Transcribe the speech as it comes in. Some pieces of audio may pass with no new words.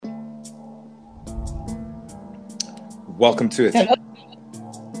Welcome to it. Hello.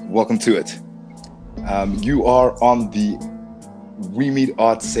 Welcome to it. You are on the We Meet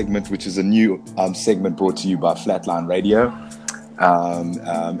Art segment, which is a new segment brought to you by Flatline Radio.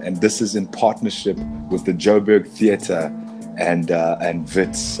 And this is in partnership with the Joburg Theatre and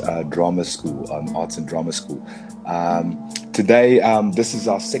Wits Drama School, Arts and Drama School. Today, this is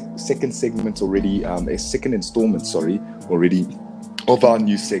our second segment already, a second installment, already of our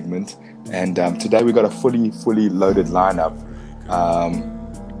new segment. And today we got a fully loaded lineup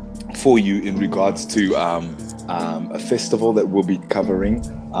for you in regards to a festival that we'll be covering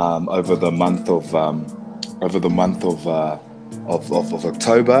over the month of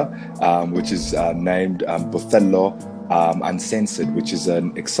October, which is named Bothello Uncensored, which is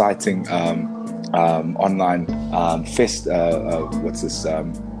an exciting online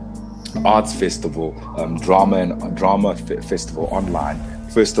arts festival, drama festival online,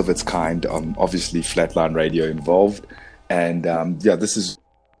 first of its kind. Obviously Flatline Radio involved, and this is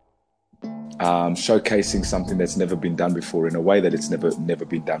showcasing something that's never been done before in a way that it's never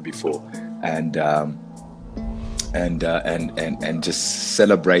been done before, and just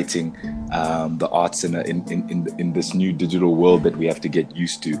celebrating the arts in this new digital world that we have to get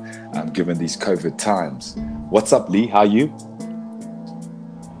used to, given these COVID times. What's up, Lee? How are you?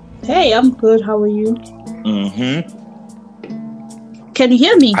 Hey, I'm good. How are you? Mm-hmm. Can you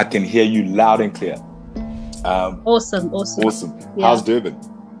hear me? I can hear you loud and clear. Awesome. Yeah. How's Durban?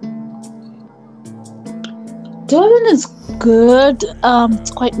 Durban is good.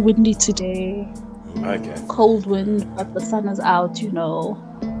 It's quite windy today. Okay. Cold wind, but the sun is out,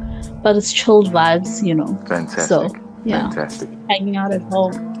 But it's chilled vibes, Fantastic. So, yeah. Fantastic. Hanging out at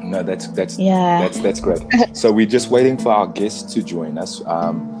home. No, that's great. So we're just waiting for our guests to join us.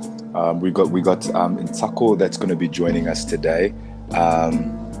 We got Ntako that's going to be joining us today,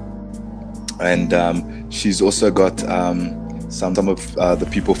 and she's also got some of the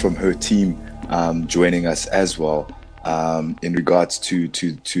people from her team joining us as well, in regards to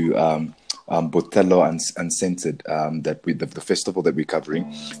Bothello Uncensored, the festival that we're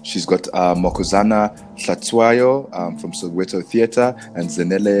covering. She's got Mokozana Hlatsuayo from Soweto Theatre, and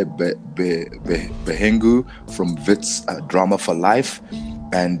Zanele Behengu from Wits Drama for Life,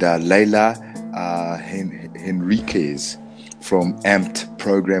 and Leila Henriquez from Amped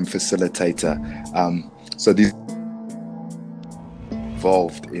Program Facilitator. So these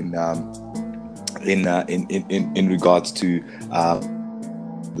involved in regards to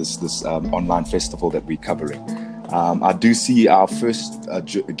this online festival that we're covering. I do see our first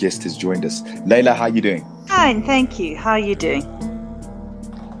guest has joined us. Leila, how are you doing? Fine, thank you. How are you doing?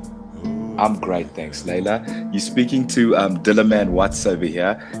 I'm great, thanks, Leila. You're speaking to Dillaman Watts over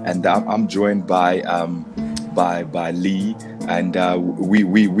here, and I'm joined by Lee, and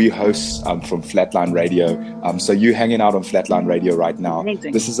we host from Flatline Radio. So you're hanging out on Flatline Radio right now.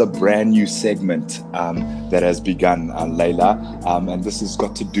 Amazing. This is a brand new segment that has begun, Leila, and this has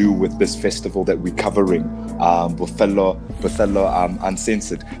got to do with this festival that we're covering, Bothello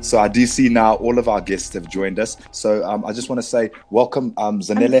Uncensored. So I do see now all of our guests have joined us. So I just want to say welcome,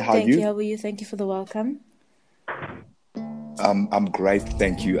 Zanele. How are you? How are you? Thank you for the welcome. I'm great,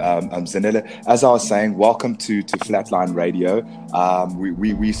 thank you, Zanele. As I was saying, welcome to Flatline Radio.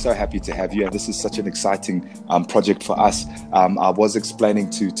 We're so happy to have you, and this is such an exciting project for us. I was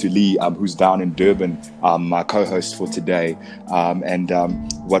explaining to Lee, who's down in Durban, my co-host for today, and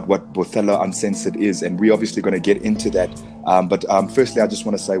what Bothello Uncensored is, and we're obviously going to get into that. But firstly, I just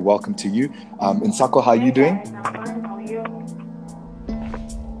want to say welcome to you. Nsako, how are you doing?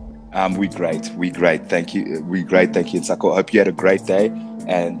 We're great. Thank you. We're great. Thank you, Nsako. I hope you had a great day.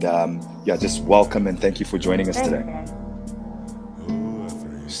 And just welcome and thank you for joining us today.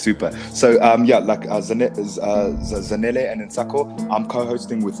 Super. So Zanele and Nsako, I'm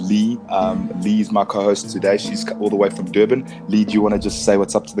co-hosting with Lee. Lee is my co-host today. She's all the way from Durban. Lee, do you want to just say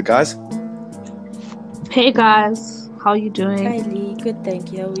what's up to the guys? Hey guys, how you doing? Hi Lee, good,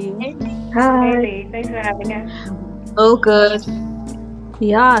 thank you. How are you? Hi. Hey Lee, thanks for having us. Oh, good.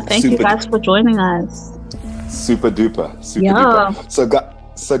 Yeah, thank you Super guys for joining us. Super duper.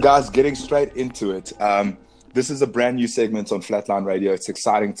 So guys, getting straight into it. This is a brand new segment on Flatline Radio. It's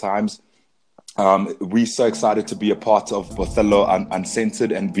exciting times. We're so excited to be a part of Bothello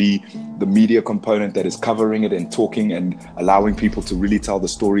Uncensored and be the media component that is covering it and talking and allowing people to really tell the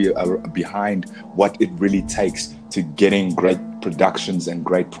story behind what it really takes to getting great productions and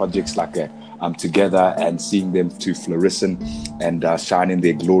great projects like that together and seeing them to flourish and shine in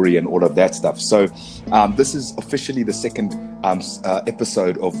their glory and all of that stuff. So this is officially the second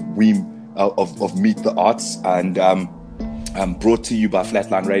episode of Meet the Arts, and brought to you by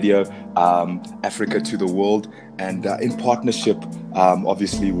Flatline Radio, Africa to the World, and in partnership,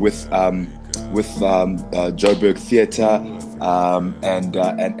 obviously, with Joburg Theatre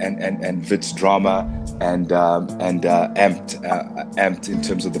and Wits Drama and Amped in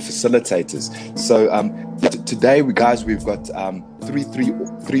terms of the facilitators. So today, we've got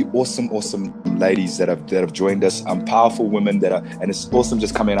three awesome ladies that have joined us, powerful women and it's awesome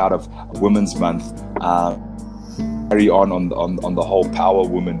just coming out of Women's Month. Carry on the whole Power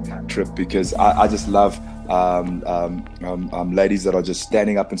Woman trip, because I just love ladies that are just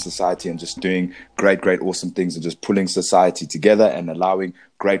standing up in society and just doing great awesome things and just pulling society together and allowing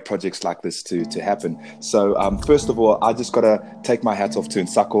great projects like this to happen. So first of all, I just gotta take my hat off to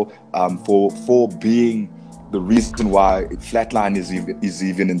Nsako for being the reason why Flatline is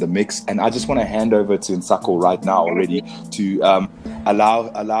even in the mix. And I just want to hand over to Nsako right now already to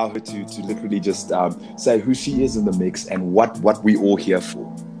allow her to literally just say who she is in the mix and what we all here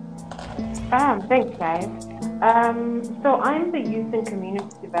for. Thanks, guys. So I'm the Youth and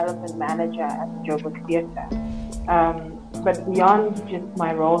Community Development Manager at the Joburg Theatre. But beyond just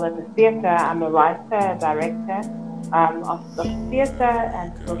my role at the theatre, I'm a writer, director of the theatre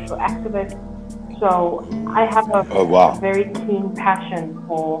and social activist. So I have a very keen passion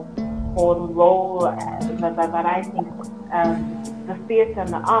for the role that I think the theatre and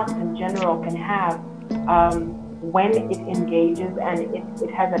the arts in general can have when it engages and it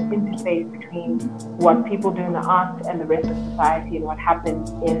has an interface between what people do in the arts and the rest of society and what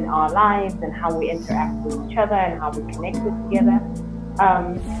happens in our lives and how we interact with each other and how we connect it together.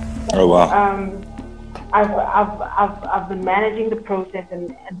 I've been managing the process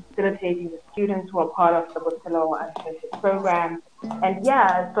and facilitating the students who are part of the Bothello Associate program. And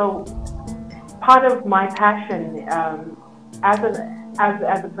so part of my passion as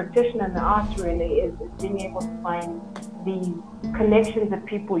a practitioner in the arts really is being able to find these connections that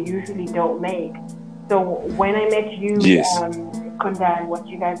people usually don't make. So when I met you, Kunda, and what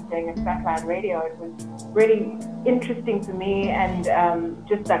you guys are doing at Flatline Radio, it was really interesting to me and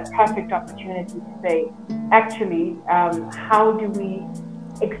just that perfect opportunity to say, actually, how do we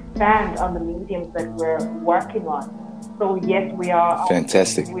expand on the mediums that we're working on? So yes, we are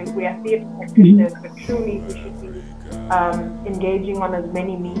fantastic. We are theatre practitioners, but truly we should be engaging on as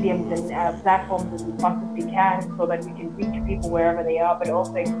many mediums and platforms as we possibly can, so that we can reach people wherever they are, but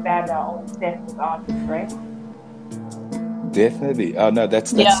also expand our own set as artists, right? Definitely. Oh no,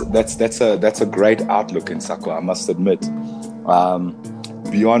 that's a great outlook, Nsako, I must admit.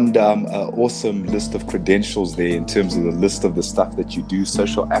 Beyond an awesome list of credentials there in terms of the list of the stuff that you do,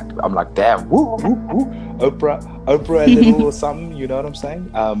 social act. I'm like, damn, woo, Oprah a little or something. You know what I'm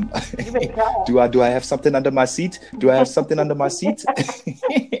saying? Do I have something under my seat?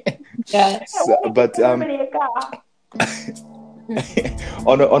 Yes. But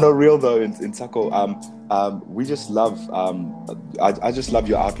on a real though, in Nsako, we just love. I just love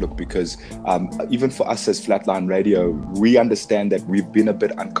your outlook, because even for us as Flatline Radio, we understand that we've been a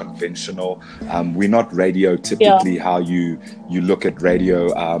bit unconventional. We're not radio typically how you look at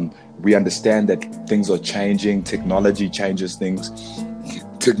radio. We understand that things are changing. Technology changes things.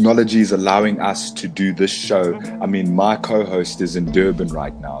 Technology is allowing us to do this show. I mean, my co-host is in Durban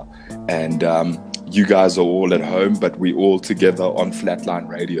right now, and you guys are all at home, but we all together on Flatline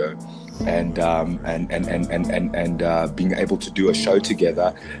Radio, and being able to do a show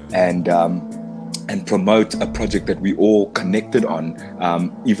together and promote a project that we all connected on,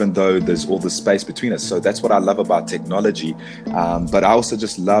 even though there's all the space between us. So that's what I love about technology. But I also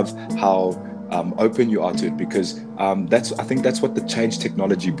just love how open you are to it, because I think that's what the change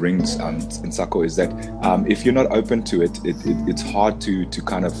technology brings, Nsako, is that if you're not open to it, it's hard to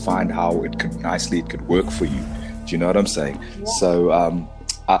kind of find how it could work for you. Do you know what I'm saying? Yeah. So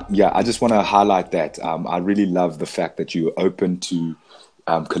I just want to highlight that. I really love the fact that you're open to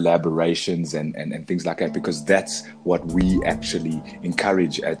collaborations and things like that, because that's what we actually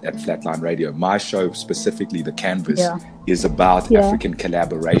encourage at Flatline Radio. My show specifically, The Canvas, is about African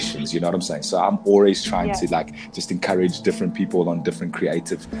collaborations. You know what I'm saying? So I'm always trying to just encourage different people on different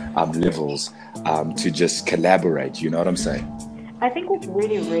creative levels to just collaborate. You know what I'm saying? I think what's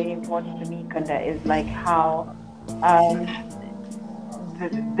really, really important to me, Kunda, is like how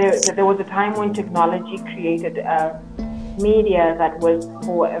there was a time when technology created media that was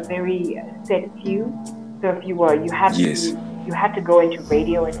for a very set few. So if you had to go into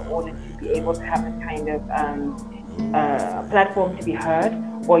radio in order to be able to have a kind of platform to be heard,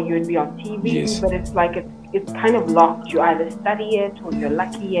 or you'd be on TV. Yes. But it's like it's kind of locked. You either study it, or you're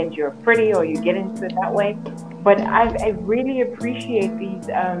lucky and you're pretty, or you get into it that way. But I really appreciate these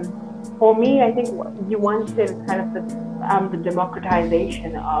for me, I think you wanted kind of the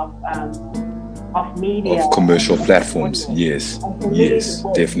democratization of media, of commercial platforms. Yes, yes,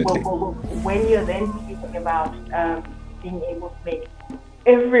 definitely. When you're then speaking about being able to make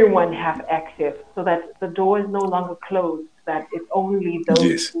everyone have access, so that the door is no longer closed, that it's only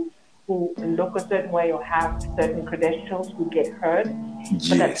those who look a certain way or have certain credentials who get heard.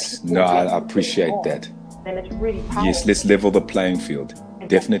 Yes, no, I appreciate that. Then it's really powerful. Yes, let's level the playing field.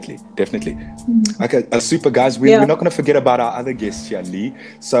 Definitely. Okay, super guys, we're not going to forget about our other guests here, Lee.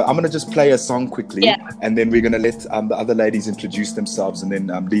 So I'm going to just play a song quickly, and then we're going to let the other ladies introduce themselves, and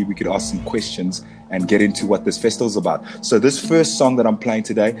then Lee, we could ask some questions and get into what this festival is about. So this first song that I'm playing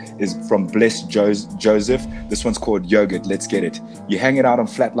today is from Blessed Joseph. This one's called Yogurt. Let's get it. You hang it out on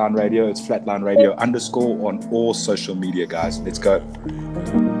Flatline Radio. It's Flatline Radio _ on all social media, guys. Let's go.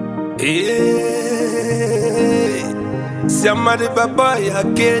 Somebody baba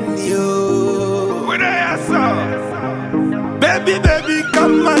again, yo. Baby,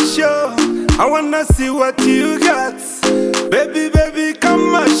 come and show. I wanna see what you got. Baby,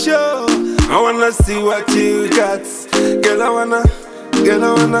 come and show. I wanna see what you got. Girl, I wanna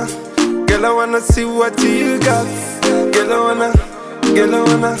see what you got. Girl, I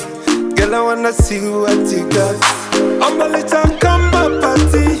wanna see what you got. I'm a little come up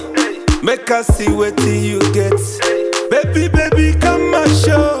party. Make us see what you get. Baby, come and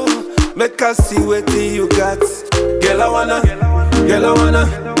show. Make us see what you got. Girl, I wanna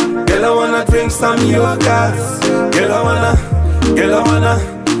drink some yogurt. Girl, I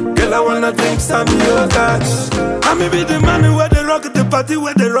wanna drink some yogurt. I may be the man where they rock the party,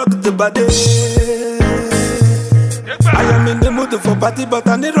 where they rock the body. I am in the mood for party, but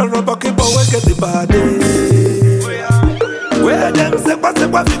I need a rubber keep away get the body. Where them say what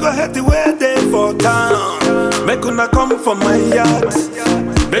we go head the way they for town. Make una come from my yard.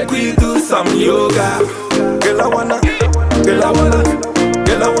 Make we do some yoga. Girl, I wanna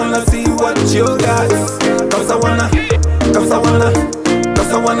see what you got. Cause I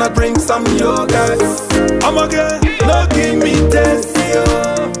wanna drink some yogurt. I'm again, no give me taste, yo.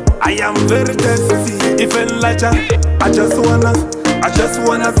 I am very tasty. If in later, I just wanna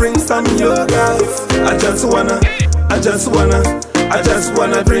drink some yogurt. I just wanna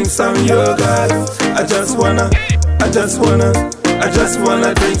drink some yogurt. I just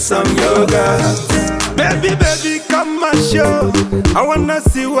wanna drink some yogurt. Baby, come and show. I wanna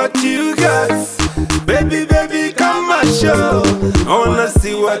see what you got. Baby, come and show. I wanna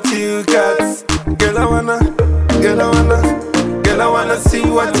see what you got. Girl, I wanna see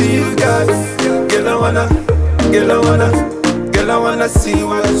what you got. Girl, I wanna see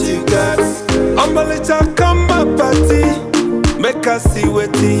what you got. I'm a little come up party. Make us see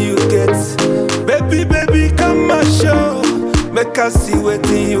what you get. Baby, come and show. Make us see what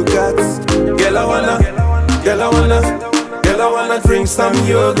you got. Girl, I wanna drink some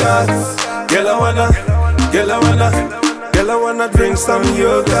yogurt. Girl, I wanna drink some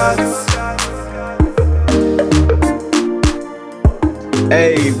yogurt.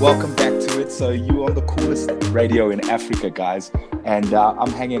 Hey, welcome back to it. So you are the coolest radio in Africa, guys. And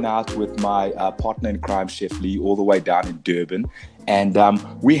I'm hanging out with my partner in crime, Chef Lee, all the way down in Durban. And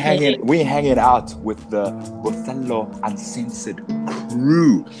we're hanging out with the Othello Uncensored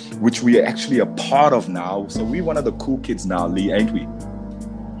crew, which we are actually a part of now. So we're one of the cool kids now, Lee, ain't we?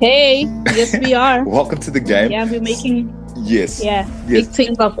 Hey, yes we are. Welcome to the game. Yeah, we're making Yes. big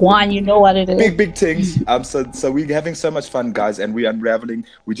things of one, you know what it is. Big things. So we're having so much fun, guys, and we're unraveling.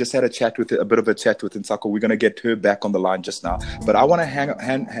 We just had a bit of a chat with Nsako. We're gonna get her back on the line just now. But I want to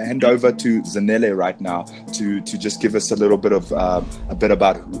hand over to Zanele right now to just give us a little bit of a bit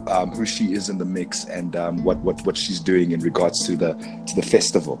about who she is in the mix and what she's doing in regards to the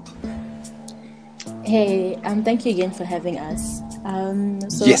festival. Hey, thank you again for having us.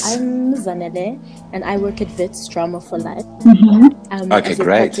 Yes. I'm Zanele, and I work at WITS Drama for Life. Okay,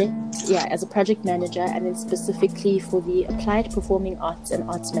 great. As a project manager, and then specifically for the Applied Performing Arts and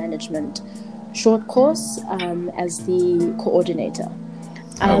Arts Management short course as the coordinator.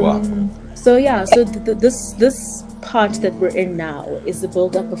 This part that we're in now is the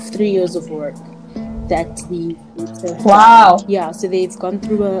build-up of 3 years of work that the so they've gone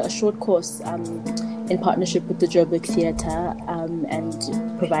through a short course in partnership with the Joburg Theatre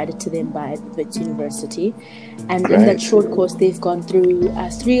and provided to them by the WITS University. And in that short course, they've gone through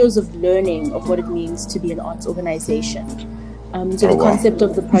 3 years of learning of what it means to be an arts organization. The concept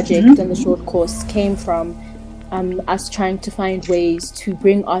of the project and the short course came from us trying to find ways to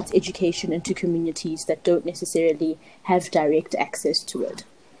bring arts education into communities that don't necessarily have direct access to it.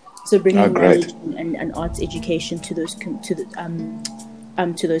 So bringing knowledge and arts education to those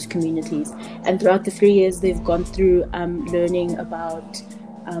to those communities. And throughout the 3 years, they've gone through learning about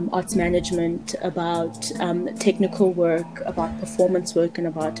arts management, about technical work, about performance work, and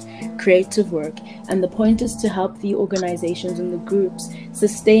about creative work. And the point is to help the organizations and the groups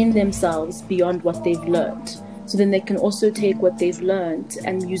sustain themselves beyond what they've learned. So then they can also take what they've learned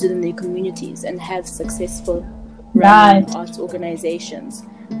and use it in their communities and have successful running arts organizations.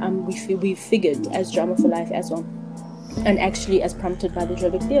 We figured as Drama for Life as well, and actually as prompted by the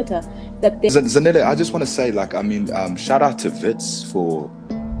Joburg Theatre, that Zanele, I just want to say, shout out to Wits for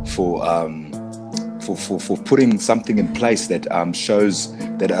putting something in place that shows,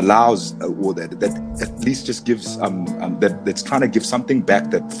 that allows, or that at least just gives that's trying to give something back,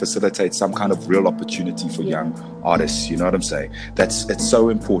 that facilitates some kind of real opportunity for young artists. You know what I'm saying? It's so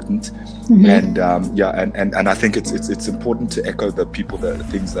important. And and I think it's important to echo the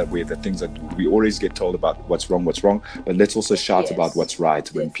things that we always get told about what's wrong, but let's also shout about what's right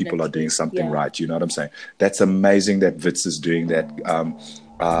when people are doing something right. You know what I'm saying? That's amazing that Wits is doing that.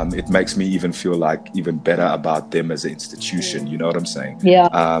 It makes me even feel like even better about them as an institution. You know what I'm saying? Yeah.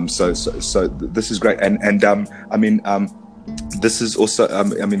 So this is great. And this is also,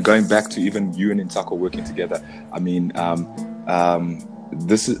 going back to even you and Intako working together.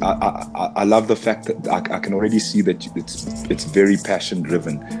 This is, I love the fact that I can already see that it's very passion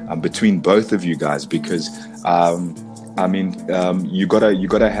driven between both of you guys, because you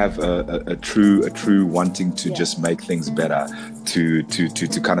gotta have a true wanting to just make things better, to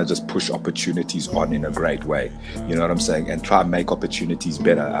kind of just push opportunities on in a great way. You know what I'm saying? And try and make opportunities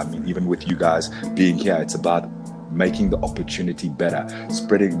better. Even with you guys being here, it's about making the opportunity better,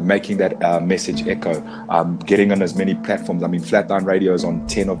 making that message echo, getting on as many platforms. Flatline Radio is on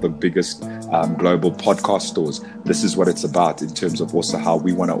 10 of the biggest global podcast stores. This is what it's about in terms of also how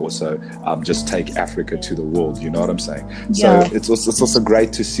we want to also just take Africa to the world. You know what I'm saying? So it's also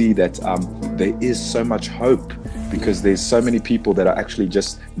great to see that there is so much hope, because there's so many people that are actually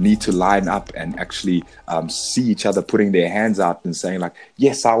just need to line up and actually see each other putting their hands out and saying like,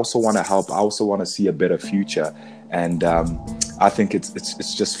 yes, I also want to help. I also want to see a better future. And I think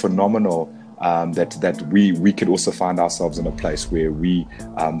it's just phenomenal that we could also find ourselves in a place where we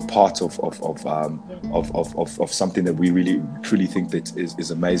part of something that we really truly think that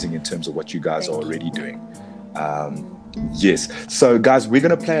is amazing in terms of what you guys are already doing. Yes. So guys, we're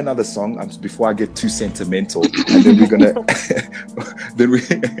gonna play another song before I get too sentimental, and then we're gonna then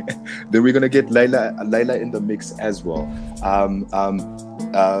we're gonna get Layla in the mix as well.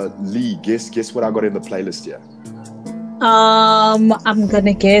 Lee, guess what I got in the playlist here? I'm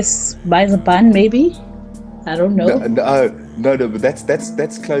gonna guess By the Bun, maybe. I don't know. No, but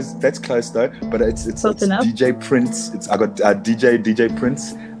that's close. That's close though. But it's DJ Prince. I got DJ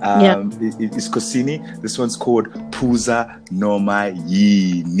Prince. It's Kosini. This one's called Puza Noma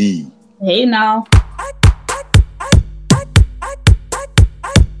Yini. Hey now.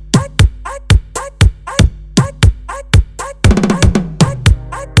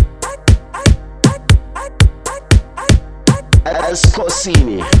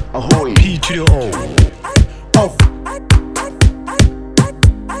 Escocini, ahoy. P to the O. Off.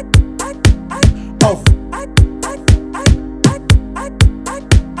 Off. Off.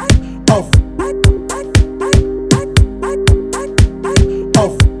 Off. Off.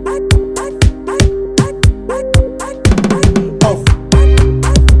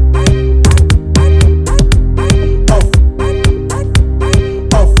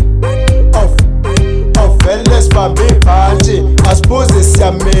 Aspoze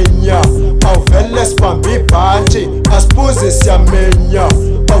siamenya, auveles pambi pache. Aspoze siamenya,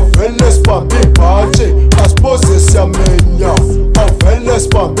 auveles pambi pache. Aspoze siamenya, auveles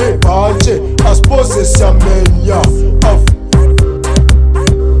pambi pache. Aspoze siamenya.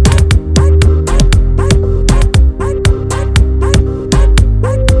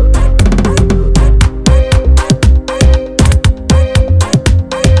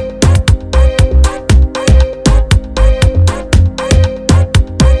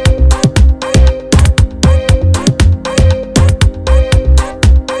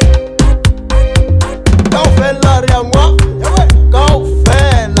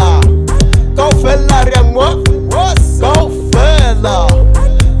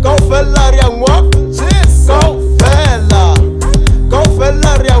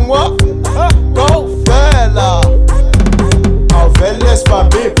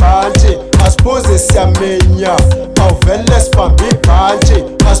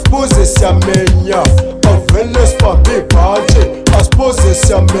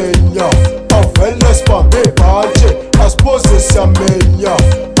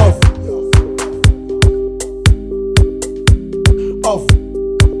 Off.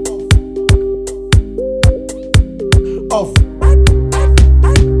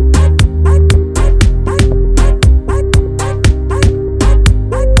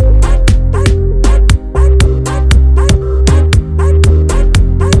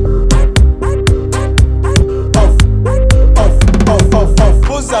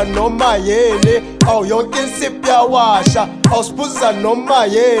 awuspuza noma yini awu yonke insipho yawasha awuspuza noma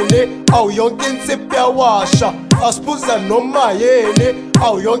yini awu yonke insipho yawasha awuspuza noma yini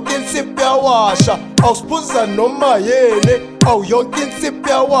awu yonke insipho yawasha awuspuza noma yini awu yonke insipho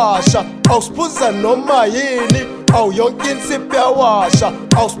yawasha awuspuza noma yini awu yonke insipho yawasha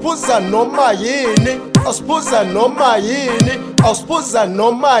awuspuza noma yini awuspuza noma yini awuspuza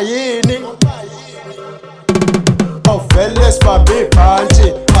noma yini awuvele sibambe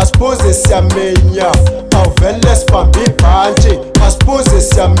ibhantshi asibuze siyamenya awuvele sibambe ibhantshi asibuze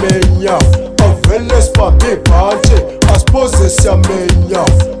siyamenya awuvele sibambe ibhantshi asibuze siyamenya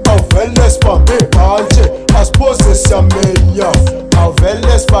awuvele sibambe ibhantshi asibuze siyamenya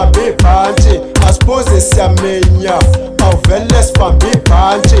awuvele sibambe ibhantshi asibuze siyamenya awuvele sibambe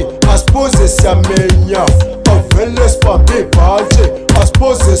ibhantshi asibuze siyamenya awuvele sibambe ibhantshi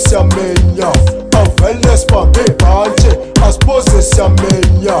asibuze siyamenya awuvele sibambe ibhantshi asibuze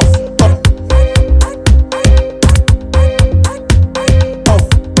siyamenya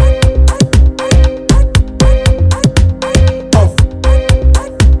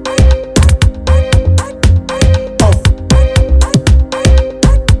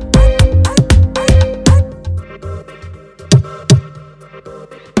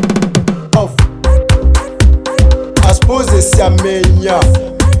asibuze siyamenya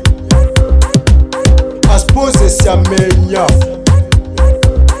asibuze siyamenya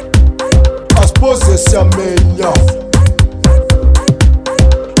asibuze siyamenya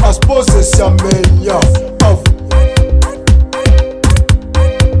asibuze siyamenya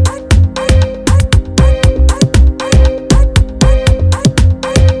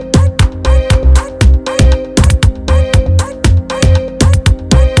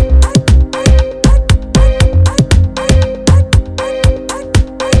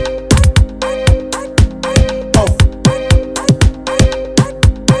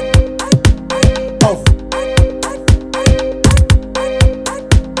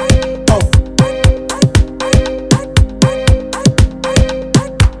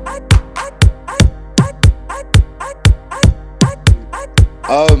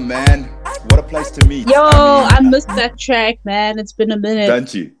Oh man, what a place to meet. Yo, I missed that track, man. It's been a minute.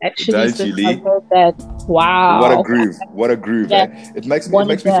 Don't you? Actually, Don't since you, Lee? I've heard that. Wow. What a groove. What a groove. Yeah. Eh? It makes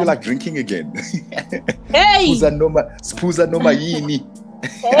me feel like drinking again. Hey! Spuza noma yini.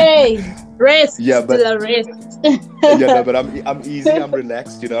 Hey! Rest. Yeah, but- Still a rest. Yeah, no, but I'm easy, I'm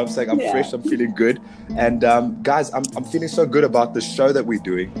relaxed, you know what I'm saying? I'm fresh, I'm feeling good. And guys, I'm feeling so good about the show that we're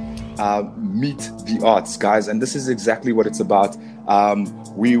doing. Meet the Arts, guys, and this is exactly what it's about.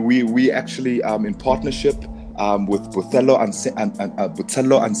 We actually in partnership with Botello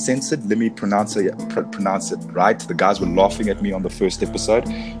Uncensored. Let me pronounce it right. The guys were laughing at me on the first episode,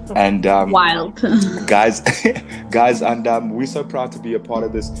 and Wild. guys, and we're so proud to be a part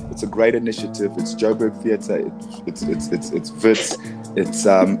of this. It's a great initiative. It's Joburg Theatre. It's Wits.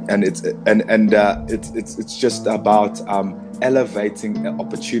 It's just about elevating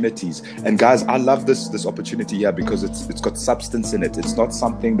opportunities. And guys, I love this opportunity here because it's got substance in it. It's not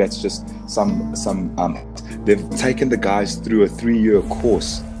something that's just some they've taken the guys through a 3-year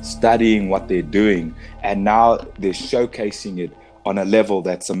course studying what they're doing, and now they're showcasing it on a level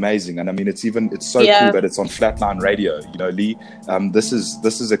that's amazing. And I mean, it's so cool that it's on Flatline Radio, you know, Lee. This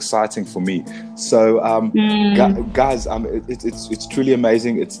is exciting for me. So guys, it's truly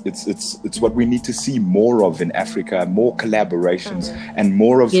amazing. It's what we need to see more of in Africa, more collaborations and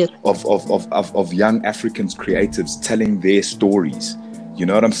more of young Africans creatives telling their stories. You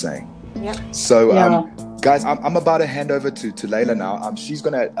know what I'm saying? Yeah. So guys, I'm about to hand over to Layla now. She's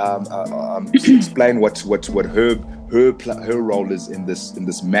gonna explain what her role is in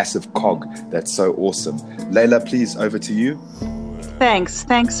this massive cog that's so awesome. Layla, please, over to you.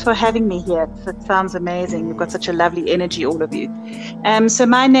 Thanks for having me here. It sounds amazing. You've got such a lovely energy, all of you. So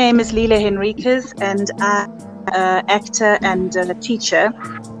my name is Lila Henriquez, and I'm an actor and a teacher,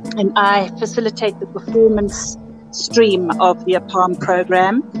 and I facilitate the performance stream of the APALM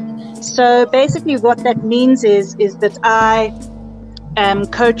program. So basically what that means is that I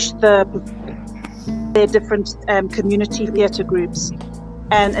coach their different community theatre groups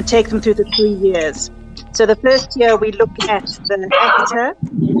and take them through the 3 years. So the first year we look at the actor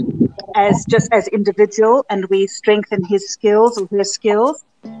as individual, and we strengthen his skills or her skills.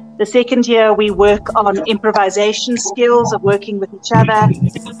 The second year we work on improvisation skills of working with each other.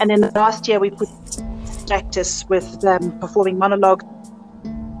 And then the last year we put practice with performing monologue.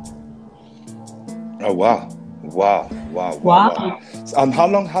 Oh wow. How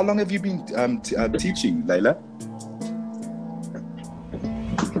long have you been teaching, Layla?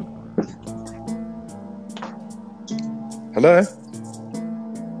 Hello?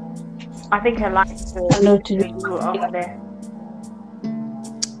 I think her line is over there.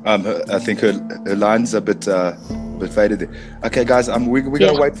 I think her line's a bit faded. Okay, guys, we're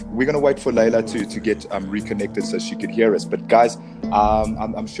gonna wait for Layla to get reconnected so she could hear us. But guys,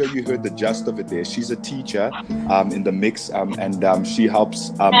 I'm sure you heard the gist of it there. She's a teacher in the mix, and she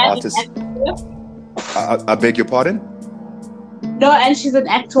helps artists. I beg your pardon? No, and she's an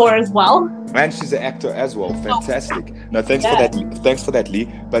actor as well. And she's an actor as well. Fantastic. No, thanks for that. Thanks for that, Lee.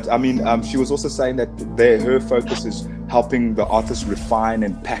 But I mean, she was also saying that her focus is helping the artists refine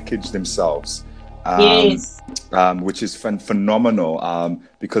and package themselves. Which is phenomenal.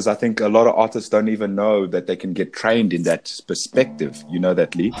 Because I think a lot of artists don't even know that they can get trained in that perspective. You know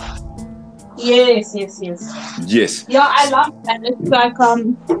that, Lee? Yes. Yes. Yeah, I love that. It's like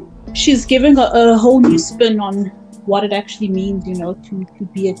she's giving a whole new spin on what it actually means, to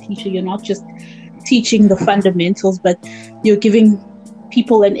be a teacher. You're not just teaching the fundamentals, but you're giving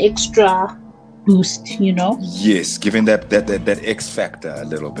people an extra boost, Yes, giving that X factor a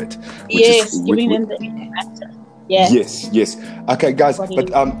little bit. Giving them the X factor. Yeah. Yes. Okay, guys, but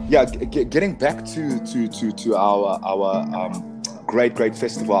getting back to our great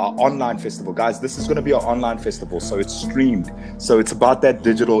festival, our online festival, guys. This is going to be our online festival, so it's streamed. So it's about that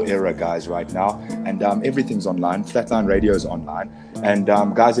digital era, guys, right now, and everything's online. Flatline Radio is online, and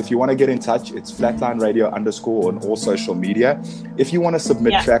guys, if you want to get in touch, it's Flatline Radio _ on all social media. If you want to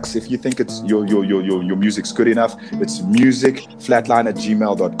submit tracks, if you think it's your music's good enough, it's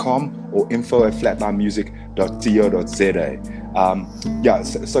musicflatline@gmail.com or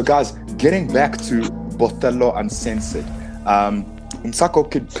info@flatlinemusic.co.za. So guys, getting back to Bothello Uncensored. Nsako,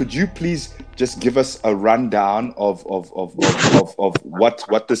 could you please just give us a rundown of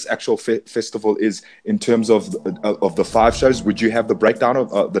what this actual festival is in terms of the 5 shows? Would you have the breakdown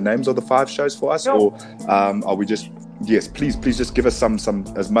of the names of the 5 shows for us, or are we just? Yes, please just give us some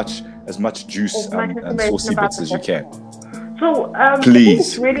as much juice and saucy bits as you can. So please, I think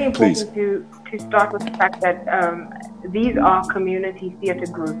it's really important to start with the fact that these are community theatre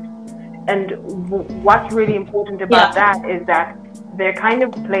groups. And what's really important about that is that they're kind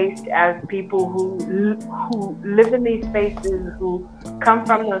of placed as people who live in these spaces, who come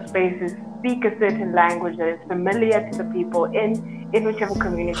from those spaces, speak a certain language that is familiar to the people in whichever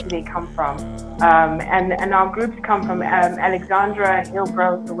community they come from. And our groups come from Alexandra,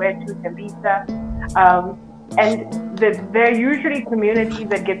 Hillbrow, Soweto, Tembisa. And they're usually communities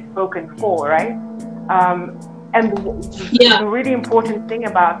that get spoken for, right? And the really important thing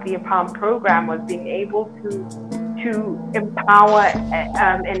about the EPALM program was being able to empower,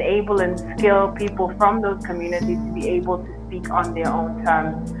 enable, and skill people from those communities to be able to speak on their own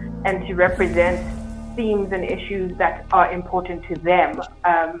terms and to represent themes and issues that are important to them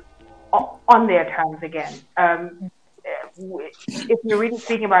on their terms again. If you're really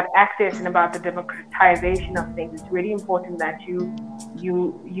speaking about access and about the democratization of things, it's really important that you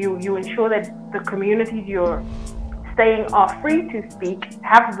ensure that the communities you're staying are free to speak,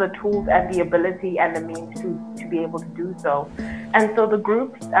 have the tools and the ability and the means to be able to do so. And so the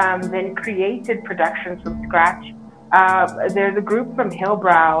groups then created productions from scratch. There's a group from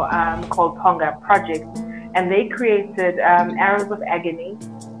Hillbrow called Ponga Project, and they created Arrows of Agony,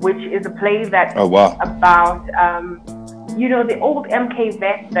 which is a play that's about the old MK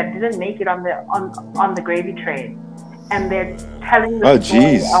vets that didn't make it on the gravy train, and they're telling the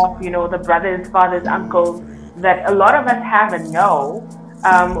story of the brothers, fathers, uncles that a lot of us have and know,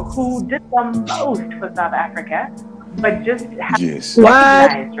 who did the most for South Africa, but just haven't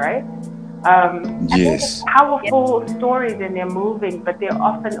recognized, right? And they're powerful stories, and they're moving, but they're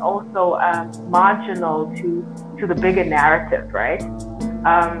often also marginal to the bigger narrative, right?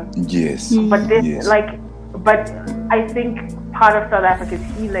 But I think part of South Africa's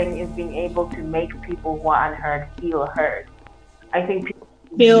healing is being able to make people who are unheard feel heard. I think people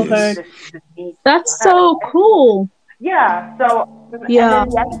feel heard. That's so cool. Yeah. So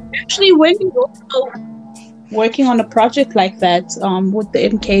actually, when you're also working on a project like that with the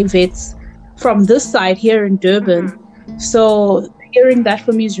MK vets from this side here in Durban, so hearing that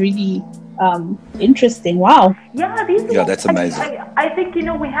from you is really interesting. Wow. That's amazing. I think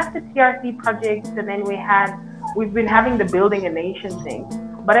we have the TRC projects, and then we've been having the Building a Nation thing.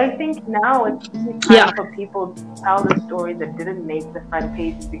 But I think now it's time for people to tell the stories that didn't make the front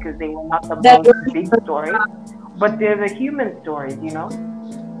pages because they were not the most big story, but they're the human stories,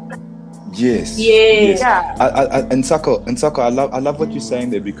 Yes. Yeah. And Sako, I love what you're saying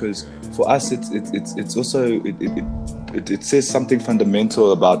there, because for us it's also it says something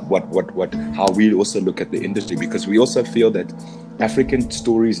fundamental about how we also look at the industry, because we also feel that African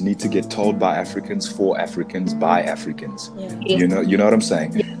stories need to get told by Africans, for Africans, by Africans. You know what I'm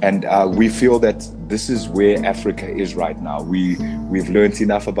saying? And we feel that this is where Africa is right now. We've learned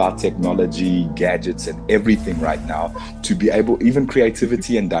enough about technology, gadgets, and everything right now to be able, even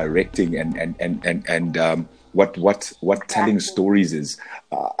creativity and directing and what telling stories is.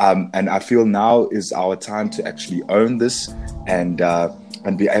 And I feel now is our time to actually own this and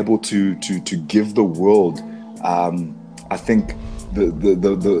be able to give the world, I think,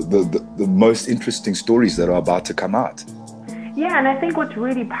 the most interesting stories that are about to come out. Yeah, and I think what's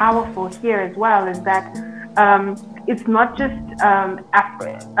really powerful here as well is that it's not just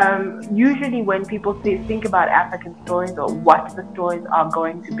Africa. Usually when people think about African stories or what the stories are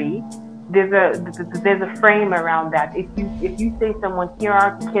going to be, there's a frame around that. If you say someone, here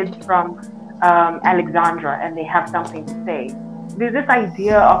are kids from Alexandra and they have something to say, there's this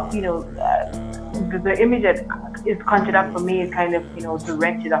idea of, the image that is conjured up for me is kind of, the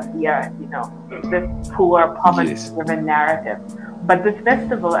wretched of the earth, this poor, poverty-driven narrative. But this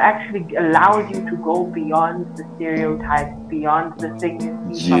festival actually allows you to go beyond the stereotypes, beyond the things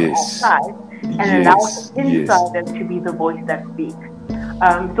you see from outside, and allows the insiders to be the voice that speaks.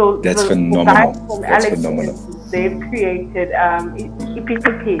 So that's phenomenal. That's phenomenal. They've created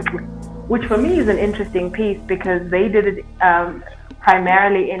Ipitipiti, which for me is an interesting piece because they did it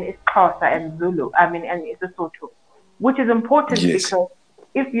primarily in Xhosa and Zulu, and Sesotho, which is important because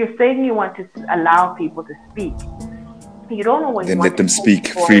if you're saying you want to allow people to speak, you don't always then want let them to speak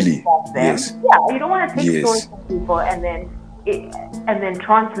freely. Yes. Yeah, you don't want to take stories from people and then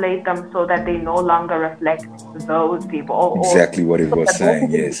translate them so that they no longer reflect those people. Exactly what it was saying.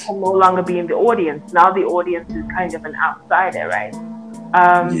 Yes. Can no longer be in the audience. Now the audience is kind of an outsider, right?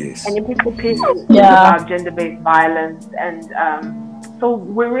 And in people about gender-based violence, and so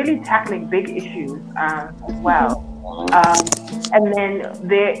we're really tackling big issues as well. And then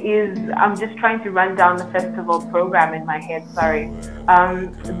there is, I'm just trying to run down the festival program in my head, sorry.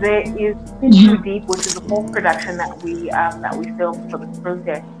 There is Into Deep, which is a whole production that we filmed for this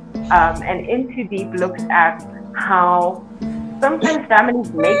process. And Into Deep looks at how sometimes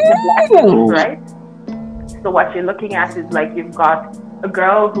families make the black choice, right? So what you're looking at is like you've got a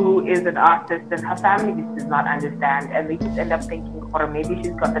girl who is an artist and her family just does not understand, and they just end up thinking, or maybe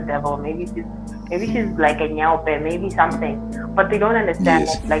she's got the devil, maybe she's like a nyaupe, maybe something, but they don't understand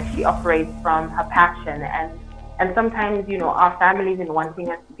that like she operates from her passion, and sometimes our families in wanting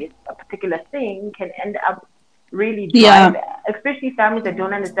us to be a particular thing can end up really drive, especially families that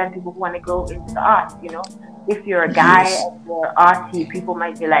don't understand people who want to go into the arts. If you're a guy and you're arty, people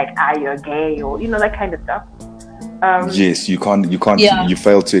might be like, you're gay, or that kind of stuff. You can't. You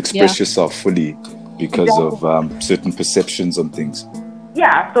fail to express yourself fully because of certain perceptions on things.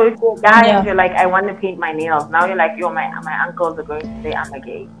 Yeah. So if you're a guy and you're like, I want to paint my nails, now you're like, my uncles are going to say I'm a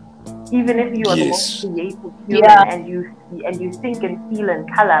gay. Even if you are the most creative human and you think and feel in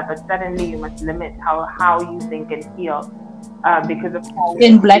color, but suddenly you must limit how you think and feel because of how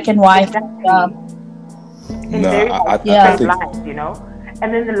in black and white. I think lines,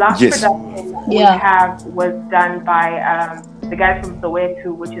 And then the last production we have was done by the guy from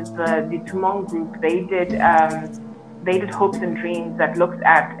Soweto, which is the Tumong group. They did Hopes and Dreams that looks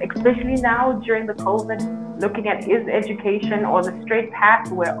at, especially now during the COVID, looking at is education or the straight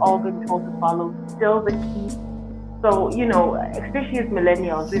path we're all been told to follow still the key. So, especially as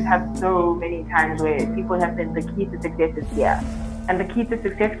millennials, we've had so many times where people have said the key to success is here. And the key to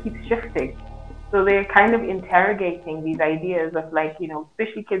success keeps shifting. So they're kind of interrogating these ideas of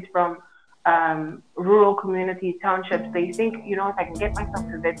especially kids from rural communities, townships. They think, if I can get myself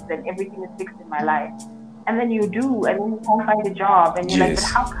to this, then everything is fixed in my life. And then you do, and then you can't find a job. And you're like, but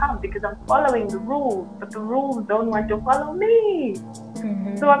how come? Because I'm following the rules, but the rules don't want to follow me.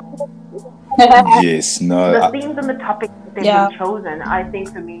 Mm-hmm. So the themes and the topics that they've been chosen, I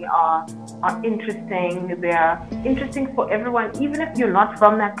think for me are interesting. They're interesting for everyone, even if you're not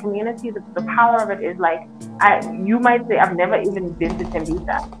from that community. The power of it is like, you might say, I've never even been to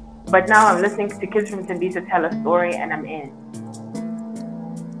Tembisa, but now I'm listening to kids from Tembisa tell a story and I'm in.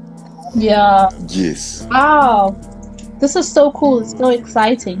 Yeah. Yes. Wow. This is so cool. It's so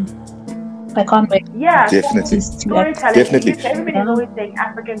exciting. I can't wait. Yeah, definitely. Storytelling. Definitely. Everybody's always saying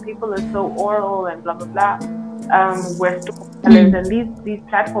African people are so oral and blah blah blah. We're storytellers, and these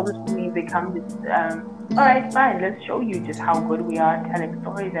platforms for me become this. All right, fine. Let's show you just how good we are at telling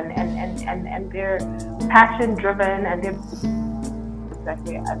stories, and they're passion driven, and they're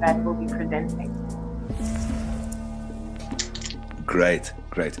that we'll be presenting. Great.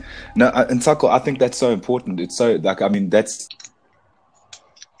 No, and Nsako, I think that's so important. It's so that's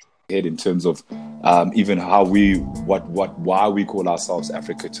in terms of even how why we call ourselves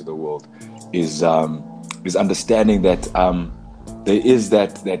Africa to the world is understanding that there is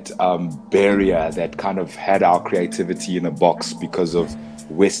that barrier that kind of had our creativity in a box because of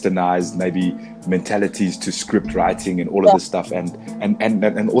westernized maybe mentalities to script writing and all of this stuff, and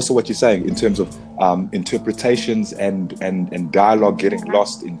also what you're saying in terms of interpretations and dialogue getting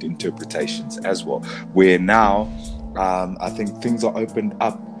lost in interpretations as well, where now I think things are opened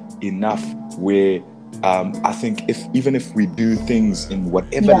up enough where I think even if we do things in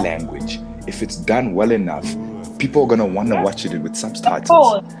whatever language, if it's done well enough, people are gonna want to watch it with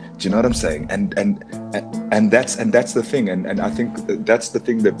subtitles. Do you know what I'm saying? And that's the thing. And I think that's the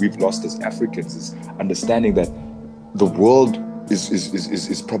thing that we've lost as Africans, is understanding that the world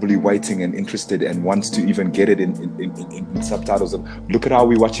is probably waiting and interested and wants to even get it in subtitles. And look at how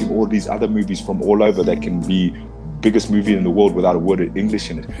we're watching all these other movies from all over that can be biggest movie in the world without a word of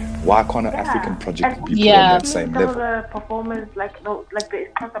English in it. Why can't an African project be on that same level? Some of the performers, like the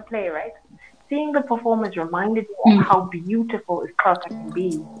Iskasa play, right? Seeing the performance reminded me of how beautiful Iskasa can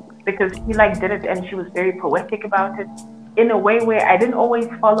be, because she did it and she was very poetic about it in a way where I didn't always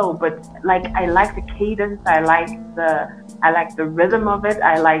follow, but I like the cadence, I like the rhythm of it,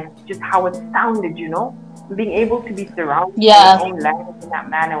 I like just how it sounded, being able to be surrounded by your own language in that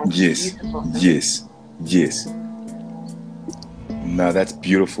manner was beautiful. Yes. No, that's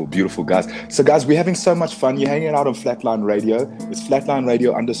beautiful, guys. So, guys, we're having so much fun. You're hanging out on Flatline Radio. It's Flatline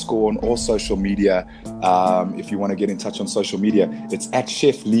Radio _ on all social media. If you want to get in touch on social media, it's at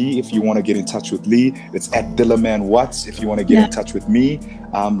Chef Lee. If you want to get in touch with Lee, it's at Dillaman Watts. If you want to get in touch with me,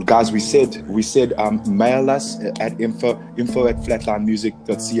 guys, we said mail us at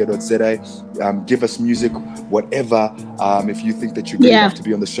info@flatlinemusic.co.za. Give us music, whatever. If you think that you're good enough to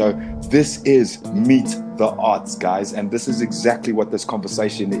be on the show, this is Meet the Arts, guys, and this is exactly what this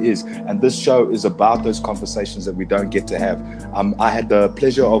conversation is. And this show is about those conversations that we don't get to have. I had the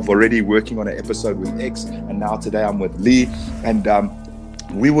pleasure of already working on an episode with X, and now today I'm with Lee, and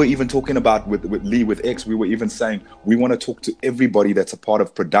we were even talking about with Lee, with X, we were even saying we want to talk to everybody that's a part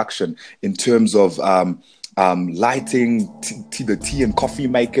of production in terms of lighting, the tea and coffee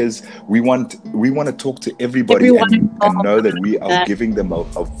makers. We want to talk to everybody and know that we are giving them a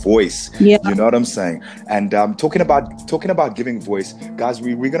voice. You know what I'm saying? And talking about giving voice, guys,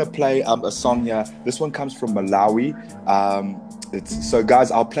 we're gonna play a song here. This one comes from Malawi. So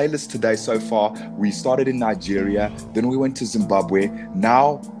guys, our playlist today so far, we started in Nigeria, then we went to Zimbabwe.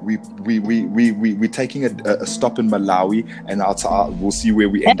 Now we're taking a stop in Malawi, and we'll see where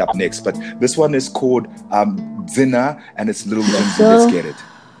we end up next. But this one is called Zina, and it's Little Lindsay. Let's get it.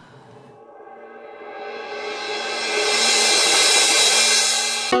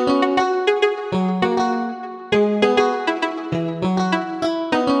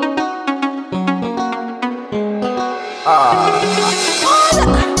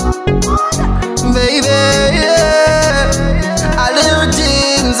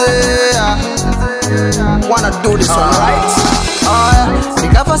 Do this one right.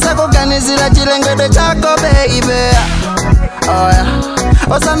 Nikafasa kuganizira chilengedwe chako baby.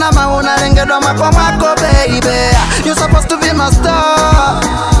 Osana mauna lengedwa mako mwako baby. You supposed to be my star.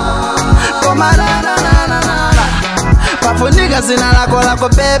 Koma na. Pafunika zina lako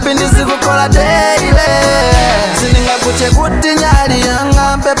baby, ndizikukola daily. Sininga kuche kuti nyali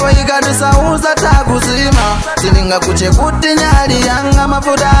yanga, pepo ikadusauza takuzima. Sininga kuche kuti nyali yanga,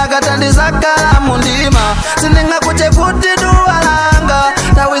 mafuta akatandiza kalamu ndima. Sininga kuche kuti duwalanga,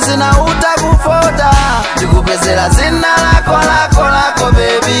 tawizina utakufota. Ndikupezela zina lako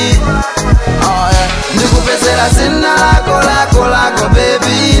baby. Ndikupezela zina lako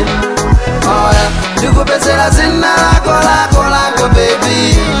baby. Ndikupezela zina lako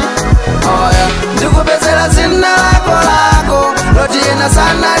baby. Ndikupezela zina lako loti ena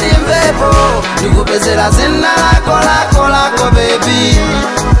sana limvepo. Ndikupezela zina lako baby.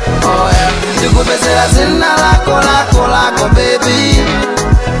 Ndikupezela zina lako baby.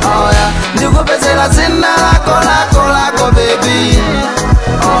 Ndikupezela zina lako baby.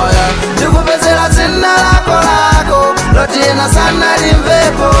 Ndikupezela zina lako loti ena sana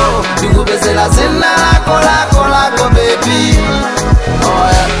limvepo. Ndikupezela zina lako baby.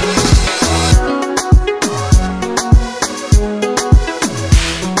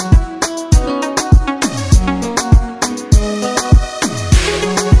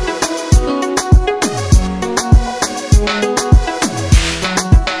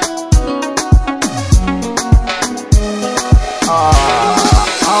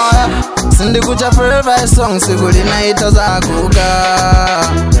 Sindikucha forever song, sigulina itaza kuga.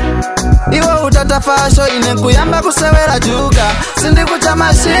 Iwe utatafasho inekuyamba kusewera juga. Sindikucha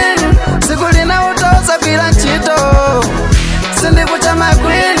machine, sigulina utoza kwila nchito. Sindikucha my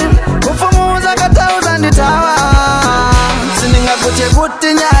queen, ufumuza katauza nditawa. Sindinga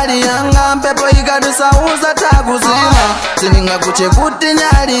kuche nyali yanga mpepo ikadusauza takuzima sininga kuche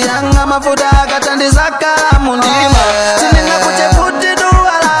nyali yanga mafuta akatandizakala mundima sininga kuche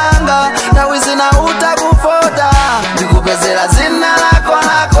duwalanga tawizina utakufota ndikupezela zina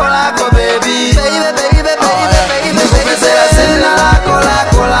lako baby ndikupezela zina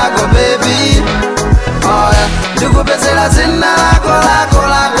lako baby ndikupezela zina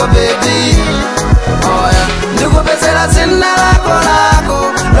lako baby ndikupezela zina lako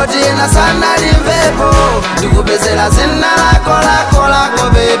lotina sana limvepo ndikupezela zina lako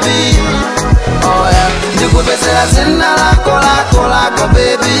baby ndikupezela zina lako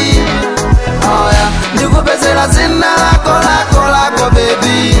baby ndikupezela zina lako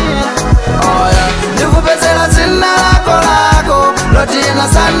baby ndikupezela zina lako lotina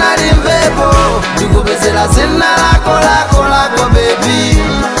sana limvepo ndikupezela zina lako baby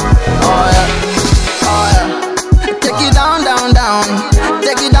take it down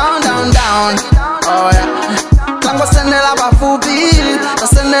take it down oh yeah tango sendela bafubi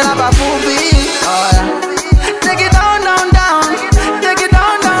oh yeah take it down take it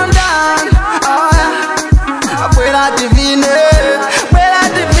down oh yeah abuela divine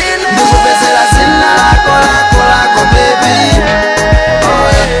ndikupezela zina lako baby oh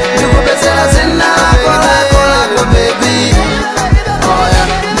yeah ndikupezela zina lako baby oh yeah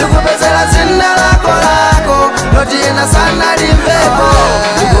ndikupezela zina lako lotina sana limvepo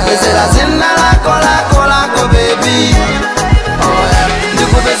ndikupezela zina lako baby oh yeah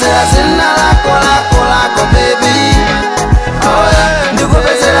ndikupezela zina lako baby oh yeah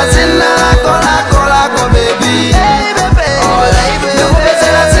ndikupezela zina lako baby oh yeah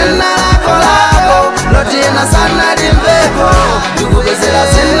ndikupezela zina lako lotina sana limvepo ndikupezela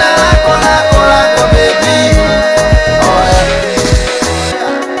zina lako baby oh yeah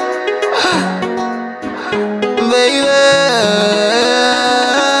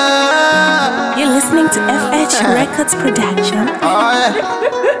to FH Records Production.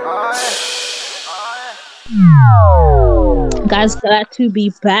 Guys, glad to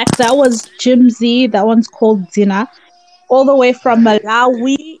be back. That was Jim Z. That one's called Zina, all the way from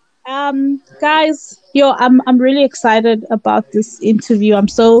Malawi. Guys, I'm really excited about this interview. I'm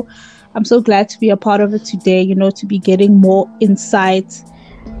so glad to be a part of it today. To be getting more insights,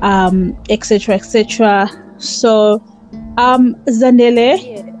 etc. So,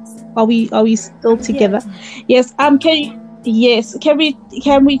 Zanele. Are we still together? Yes. Can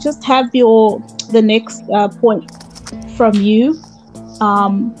we just have the next point from you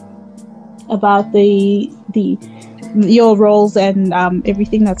about your roles and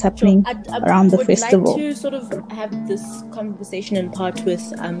everything that's happening around the festival? I'd like to sort of have this conversation in part with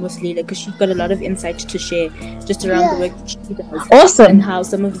Leela, because she's got a lot of insight to share just around the work that she does. Awesome. And how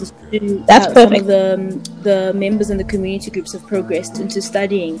some of the students, some of the members in the community groups have progressed into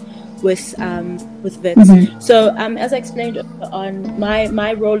studying with Vince. Mm-hmm. So as I explained on,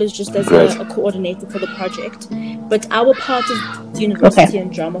 my role is just as a coordinator for the project, but our part of the University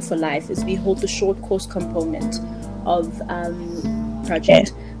and Drama for Life is we hold the short course component of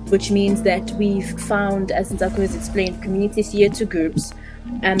project, which means that we've found, as Nzako has explained, community theatre groups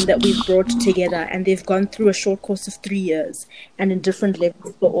that we've brought together, and they've gone through a short course of 3 years and in different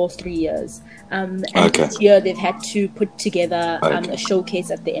levels for all 3 years. And this year they've had to put together a showcase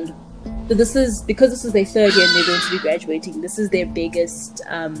at the end. So this is their third year and they're going to be graduating. This is their biggest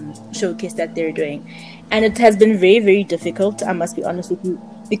showcase that they're doing, and it has been very, very difficult. I must be honest with you,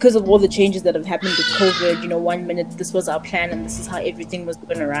 because of all the changes that have happened with COVID. 1 minute this was our plan and this is how everything was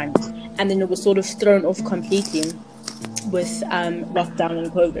going to run, and then it was sort of thrown off completely with lockdown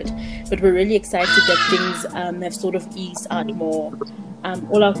and COVID. But we're really excited that things have sort of eased out more.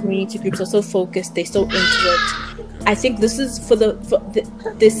 All our community groups are so focused, they're so into it. I think this is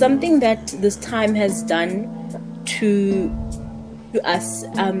there's something that this time has done to us,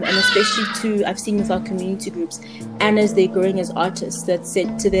 and especially I've seen with our community groups, and as they're growing as artists, that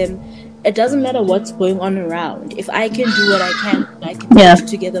said to them, it doesn't matter what's going on around. If I can do what I can, I can put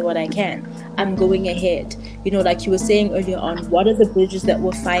together what I can, I'm going ahead. Like you were saying earlier on, what are the bridges that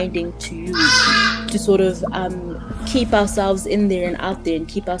we're finding to use to sort of keep ourselves in there and out there and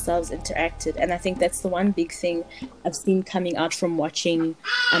keep ourselves interacted? And I think that's the one big thing I've seen coming out from watching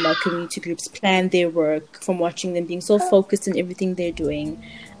our community groups plan their work, from watching them being so focused in everything they're doing,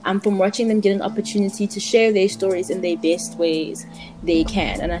 from watching them get an opportunity to share their stories in their best ways they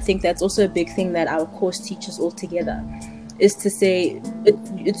can. And I think that's also a big thing that our course teaches all together, is to say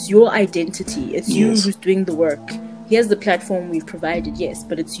it's your identity, it's you who's doing the work. Here's the platform we've provided, yes,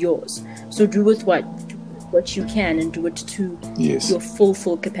 but it's yours. So do with what you can and do it to your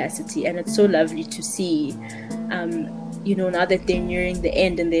full capacity. And it's so lovely to see now that they're nearing the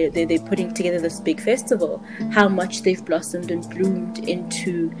end and they're putting together this big festival, how much they've blossomed and bloomed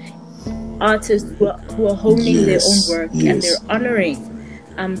into artists who are honing their own work, and they're honoring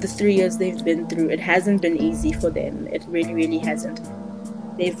the 3 years they've been through. It hasn't been easy for them. It really, really hasn't.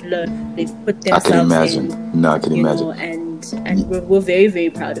 They've learned. They've put themselves I can imagine. in. I can imagine. And we're very, very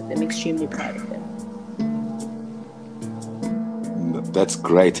proud of them. Extremely proud of them. That's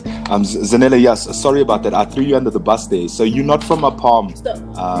great. Zanele, yes, sorry about that. I threw you under the bus there. So you're not from a palm. So,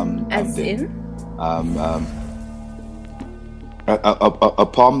 as in? A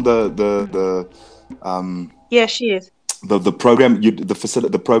palm. Yeah, she is. The program.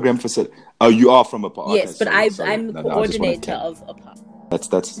 The program facility. Oh, you are from a palm. Yes, okay, but sorry. I'm the coordinator of a palm. That's.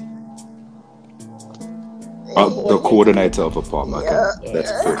 The coordinator of a palm. Okay,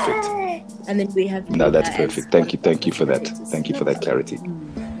 that's perfect. And then we have. No, that's perfect. Thank you for that. Thank you for that clarity.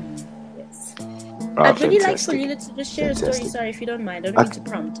 Yes. I'd really like for Lila to just share a story. Sorry, if you don't mind. I don't need to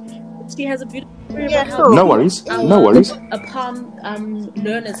prompt. She has a beautiful story about how. No worries. A palm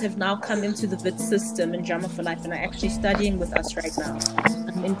learners have now come into the VIT system in Drama for Life and are actually studying with us right now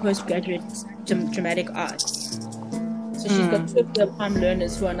in postgraduate dramatic arts. So she's got 2 of the palm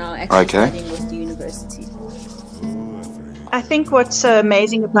learners who are now actually studying with the university. I think what's so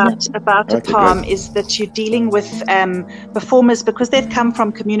amazing about a palm is that you're dealing with performers, because they've come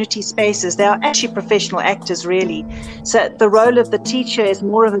from community spaces. They are actually professional actors, really. So the role of the teacher is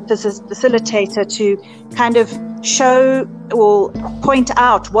more of a facilitator to kind of show or point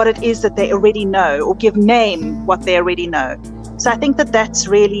out what it is that they already know, or give name what they already know. So I think that's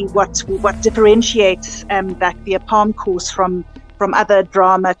really what differentiates the palm course from other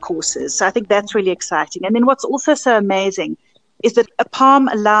drama courses. So I think that's really exciting. And then what's also so amazing is that a palm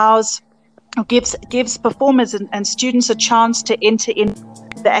gives performers and students a chance to enter in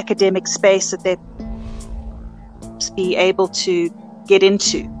the academic space that they be able to get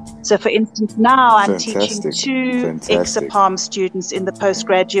into. So for instance, now I'm teaching 2 ex-palm students in the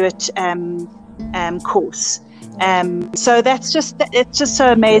postgraduate course. So it's just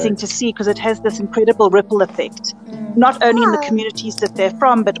so amazing to see, because it has this incredible ripple effect, not only in the communities that they're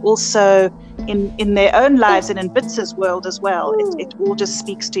from, but also in their own lives and in Bits's world as well. It all just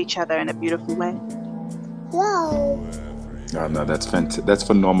speaks to each other in a beautiful way. Oh, no, that's fantastic. That's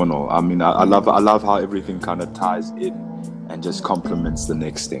phenomenal. I mean, I love how everything kind of ties in and just complements the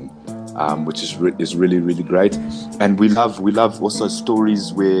next thing. Which is really, really great. And we love also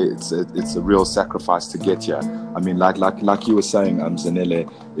stories where it's a real sacrifice to get here. I mean, like you were saying, Zanele,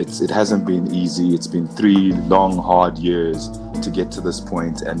 it hasn't been easy. It's been 3 long, hard years to get to this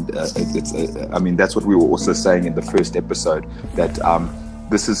point, and I mean, that's what we were also saying in the first episode, that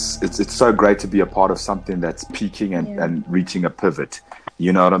it's so great to be a part of something that's peaking and reaching a pivot.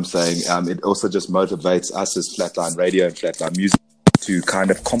 You know what I'm saying? It also just motivates us as Flatline Radio and Flatline Music to kind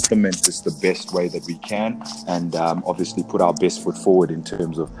of complement this the best way that we can, and obviously put our best foot forward in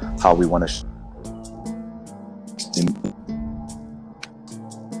terms of how we want to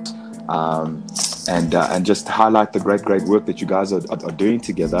and just highlight the great work that you guys are doing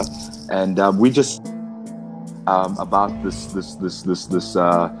together. And we just about this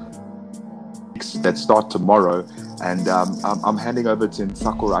that start tomorrow, and I'm handing over to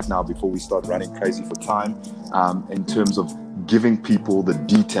Nsako right now before we start running crazy for time, in terms of giving people the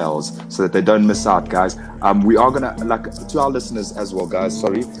details so that they don't miss out, guys. We are gonna, to our listeners as well, guys,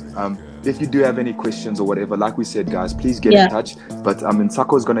 sorry, if you do have any questions or whatever, like we said, guys, please get in touch. But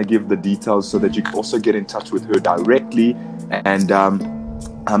Nsako is gonna give the details so that you can also get in touch with her directly. And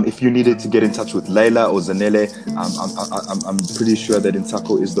if you needed to get in touch with Leila or Zanele, I'm pretty sure that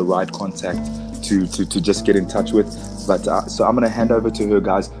Nsako is the right contact to just get in touch with. But so I'm going to hand over to her,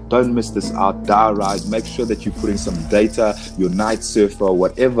 guys. Don't miss this out. Diarize. Make sure that you're putting some data, your night surfer,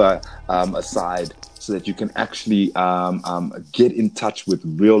 whatever, aside, so that you can actually get in touch with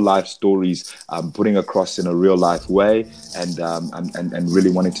real life stories, putting across in a real life way, and really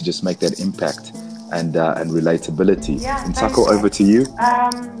wanting to just make that impact and relatability. Nsako, over to you. I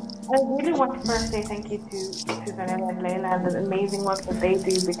really want to first say thank you to Zanele and Leila and the amazing work that they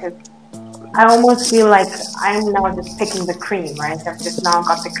do, because I almost feel like I'm now just picking the cream, right? I've just now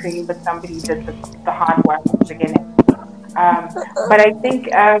got the cream, but somebody did the hard work at the beginning. But I think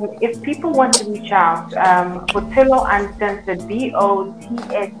if people want to reach out, Botselo Uncensored,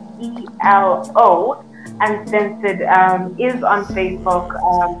 BOTSELO Uncensored is on Facebook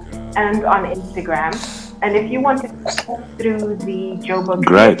and on Instagram. And if you want to go through the Joburg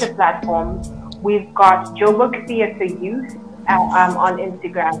Theatre platform, we've got Joburg Theatre Youth on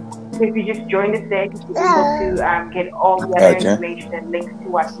Instagram. So if you just join us there, you'll be able to get all the other information and links to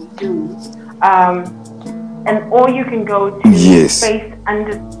what we do. or you can go to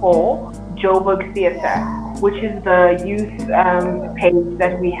space_Joburg Theatre, which is the youth page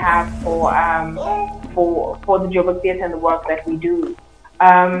that we have for the Joburg Theatre and the work that we do.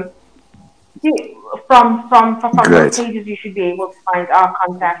 From those pages, you should be able to find our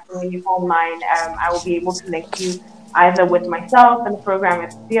contact. And when you phone mine, I will be able to link you either with myself and the program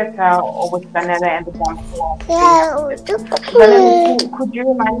at the theatre or with Vanessa and the Drama for Life. Vanessa, could you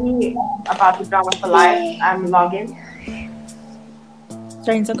remind me about the Drama for Life login?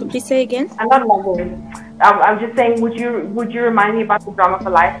 Sorry, Nsako, please say again. I'm not logging. I'm just saying, would you remind me about the Drama for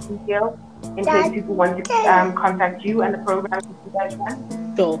Life details in case people want to contact you and the program if you guys want?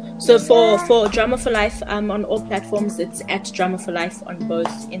 Sure. So for Drama for Life, on all platforms, it's at Drama for Life on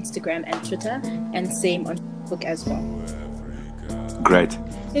both Instagram and Twitter, and same on Facebook as well. Great.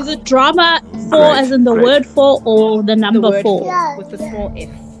 Is it Drama 4 as in the word 4 or the number 4? With the small F.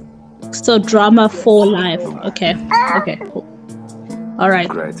 So Drama 4 Life. Okay. Okay. Cool. All right.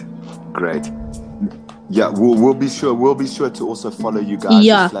 Great. Yeah, we'll be sure to also follow you guys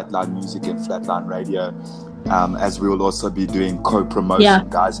at Flatline Music and Flatline Radio. As we will also be doing co-promotion,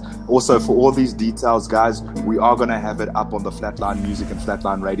 guys. Also, for all these details, guys, we are going to have it up on the Flatline Music and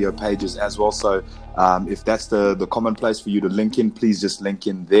Flatline Radio pages as well. So if that's the common place for you to link in, please just link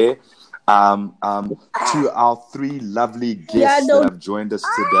in there. To our 3 lovely guests that have joined us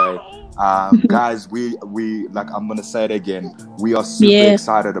today. Guys, we like, I'm going to say it again. We are super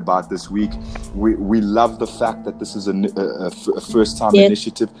excited about this week. We love the fact that this is a first time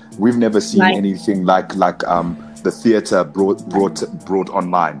initiative. We've never seen anything like the theater brought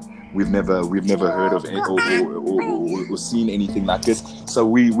online. We've never heard of it or seen anything like this. So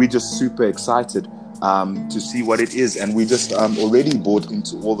we're just super excited to see what it is, and we just already bought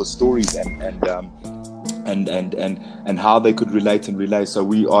into all the stories and how they could relate and relay. So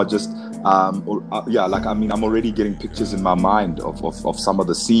we are just I'm already getting pictures in my mind of some of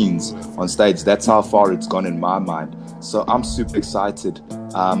the scenes on stage. That's how far it's gone in my mind. So I'm super excited.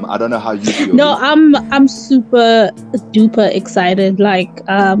 I don't know how you feel. No, I'm super duper excited. Like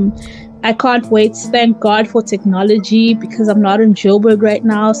I can't wait. Thank God for technology, because I'm not in Joburg right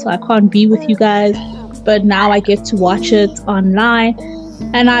now, so I can't be with you guys. But now I get to watch it online.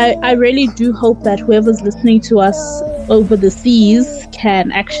 And I really do hope that whoever's listening to us over the seas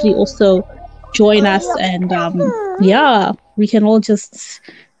can actually also join us. And we can all just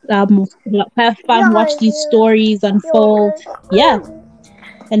have fun, watch these stories unfold.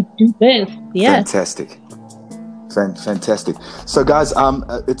 And do this. Fantastic. So guys,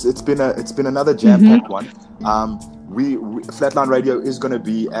 it's been another jam-packed one. We Flatline Radio is going to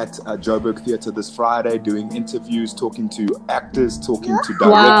be at Joburg Theatre this Friday, doing interviews, talking to actors, talking to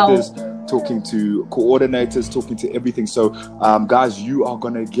directors, talking to coordinators, talking to everything. So guys, you are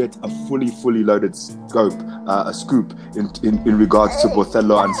going to get a fully loaded scoop in regards to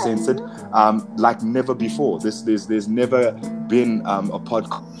Bothello Uncensored, like never before. There's never been a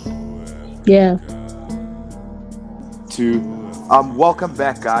podcast. Welcome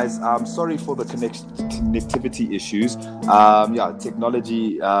back, guys. Sorry for the connectivity issues.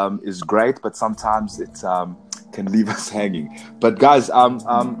 Technology is great, but sometimes it can leave us hanging. But guys,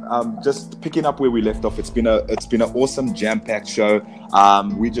 just picking up where we left off, it's been an awesome jam-packed show.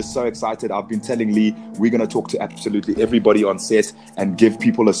 We're just so excited. I've been telling Lee we're going to talk to absolutely everybody on set and give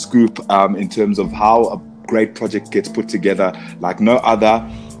people a scoop in terms of how a great project gets put together like no other.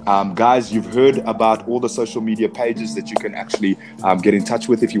 Guys, you've heard about all the social media pages that you can actually get in touch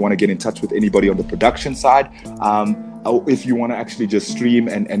with if you want to get in touch with anybody on the production side, or if you want to actually just stream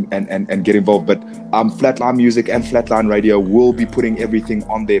and get involved. But Flatline Music and Flatline Radio will be putting everything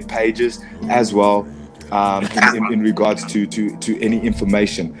on their pages as well, in regards to any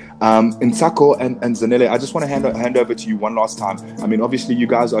information. Nsako and Zanele, I just want to hand over to you one last time. I mean, obviously you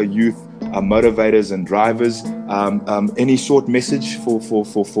guys are youth motivators and drivers. Any short message for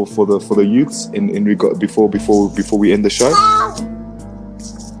the youths in regard before we end the show?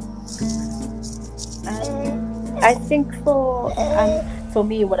 I think for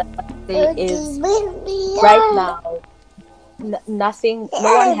me, what I want to say is right now, no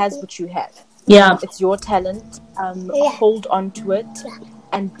one has what you have. It's your talent. Hold on to it,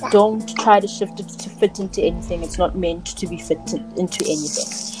 and don't try to shift it to fit into anything. It's not meant to be fit into anything.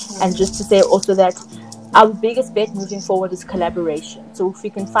 And just to say also that our biggest bet moving forward is collaboration. So if we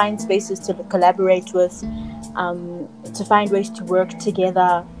can find spaces to collaborate with, to find ways to work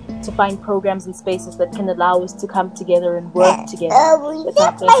together, to find programs and spaces that can allow us to come together and work together,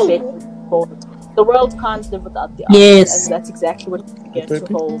 that's our best bet moving forward. The world can't live without the arts, and that's exactly what we're going to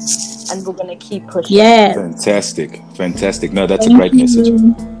hold, and we're going to keep pushing. Fantastic. No, that's a great message.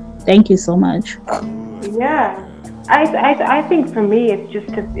 Thank you so much. Yeah, I think for me it's just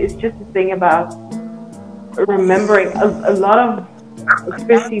a thing about remembering a lot of,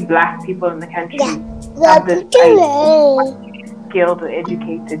 especially Black people in the country, have this skilled or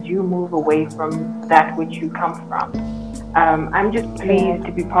educated, you move away from that which you come from. I'm just pleased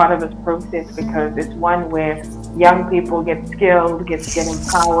to be part of this process because it's one where young people get skilled, get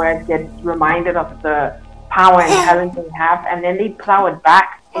empowered, get reminded of the power and talent they have, and then they plow it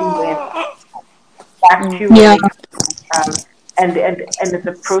back to and it's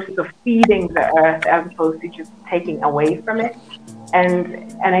a process of feeding the earth as opposed to just taking away from it.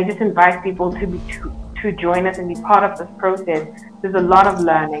 And I just invite people to join us and be part of this process. There's a lot of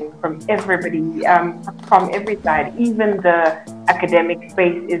learning from everybody, from every side. Even the academic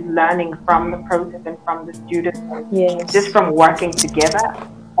space is learning from the process and from the students, just from working together.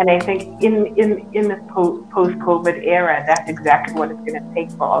 And I think in this post-COVID era, that's exactly what it's going to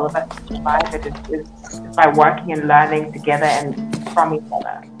take for all of us to survive it, is by working and learning together and from each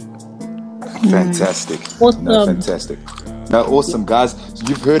other. Fantastic. Awesome. No, fantastic. No, awesome, guys.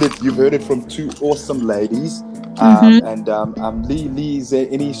 You've heard it from two awesome ladies. And Lee, is there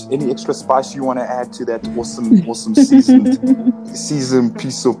any extra spice you want to add to that awesome seasoned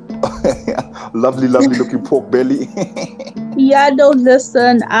piece of lovely looking pork belly? Yeah, no,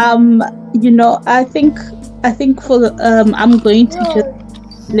 listen. I think for the I'm going to just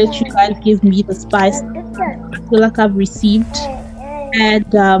let you guys give me the spice I feel like I've received,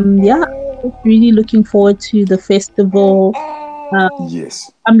 and really looking forward to the festival.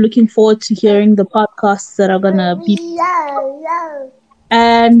 Yes, I'm looking forward to hearing the podcasts that are gonna be,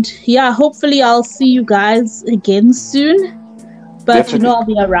 and hopefully I'll see you guys again soon. But definitely. I'll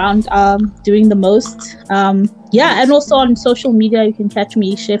be around doing the most. And also on social media you can catch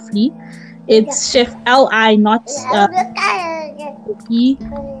me, Chef Lee. It's Chef Li, not E.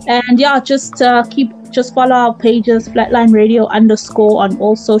 And just follow our pages, Flatline Radio _ on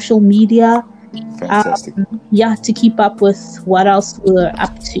all social media. Fantastic. To keep up with what else we're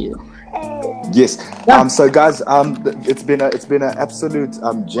up to. Yes. So guys, it's been an absolute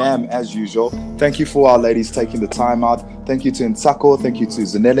jam as usual. Thank you for our ladies taking the time out. Thank you to Nsako, thank you to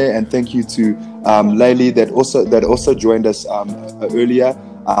Zanele, and thank you to Layli that also joined us earlier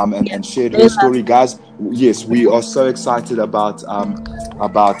and shared her story, guys. Yes, we are so excited about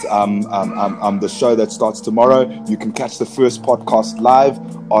the show that starts tomorrow. You can catch the first podcast live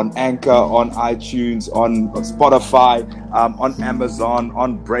on Anchor, on iTunes, on Spotify, on Amazon,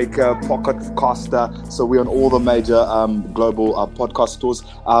 on Breaker, Pocket Caster. So we're on all the major global podcast stores.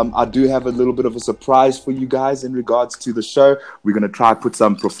 I do have a little bit of a surprise for you guys in regards to the show. We're going to try to put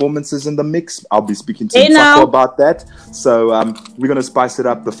some performances in the mix. I'll be speaking to Nsako about that. So we're going to spice it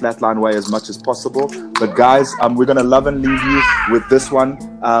up the Flatline way as much as possible. But guys, we're going to love and leave you with this one.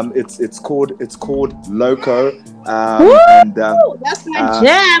 It's called Loco. And that's my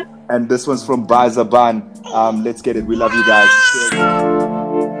jam. And this one's from Bazaban. Let's get it. We love you guys.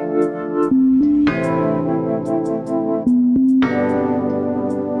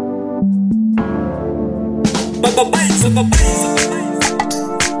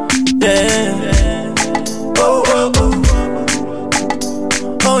 Yeah.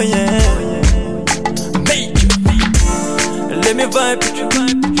 Oh yeah. Let me vibe with you.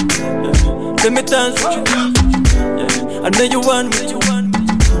 Let me dance with you. I know you want me to.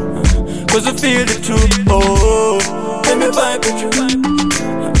 Cause I feel it too. Oh, let me vibe with you.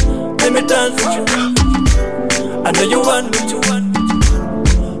 Let me dance with you. I know you want me to.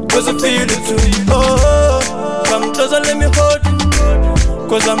 Cause I feel it too. Oh, come closer, let me hold you.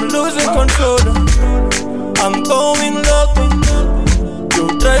 Cause I'm losing control. I'm going loco. You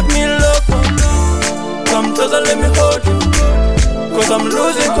drive me loco. Come closer, let me hold you. Cause I'm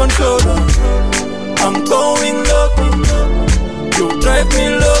losing control. I'm going loco. You drive me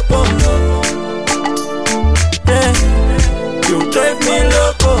loco. Yeah. You drive me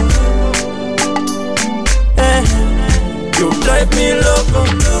loco. Yeah. You drive me loco.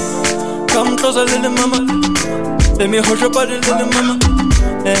 Come closer, little mama. Let me hold your body, little mama.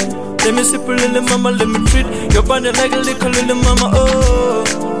 Yeah. Let me sip a little mama. Let me treat your body like a little mama. Oh,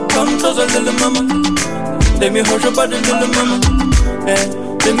 come closer, little mama. Let me hold your body, little mama.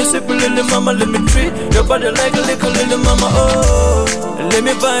 Let me sip a little mama, let me treat your body like a little mama. Oh, let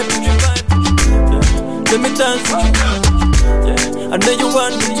me vibe with you. Let me dance with you. I know you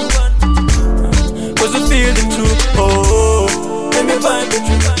want me to. Cause I feel it too. Oh, let me vibe with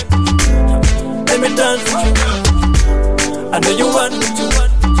you. Let me dance with you. I know you want me to.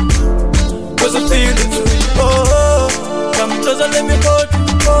 Cause I feel it too. Oh, come closer, let me hold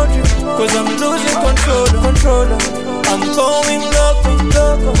you. Cause I'm losing control. I'm going loco.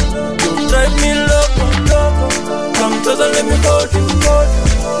 You drive me loco. let me hold you,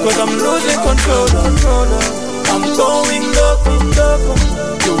 cause I'm losing control. I'm going loco,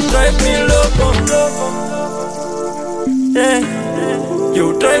 you drive me loco, yeah, you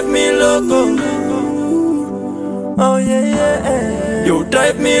drive me loco. Oh yeah, yeah, you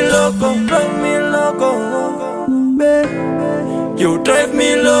drive me loco, babe. You drive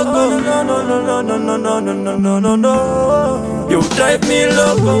me loco, no. You drive me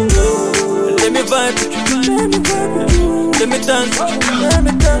loco. Let me vibe with you, let me dance with you,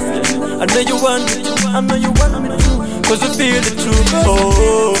 I know you want me, cause you feel the truth.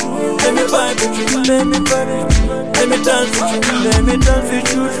 Oh, let me vibe with you, let me dance with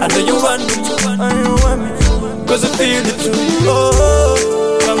you, I know you want me, cause you feel the truth. Oh,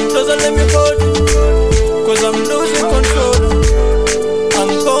 come closer, let me hold you, cause I'm losing control. I'm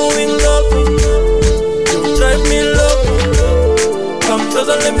going loco, you drive me loco. Come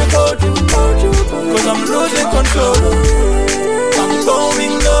closer, let me hold you, cause I'm losing control. I'm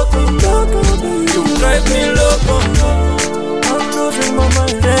going loco, you drive me loco. I'm losing my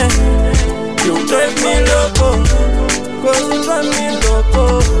mind, yeah.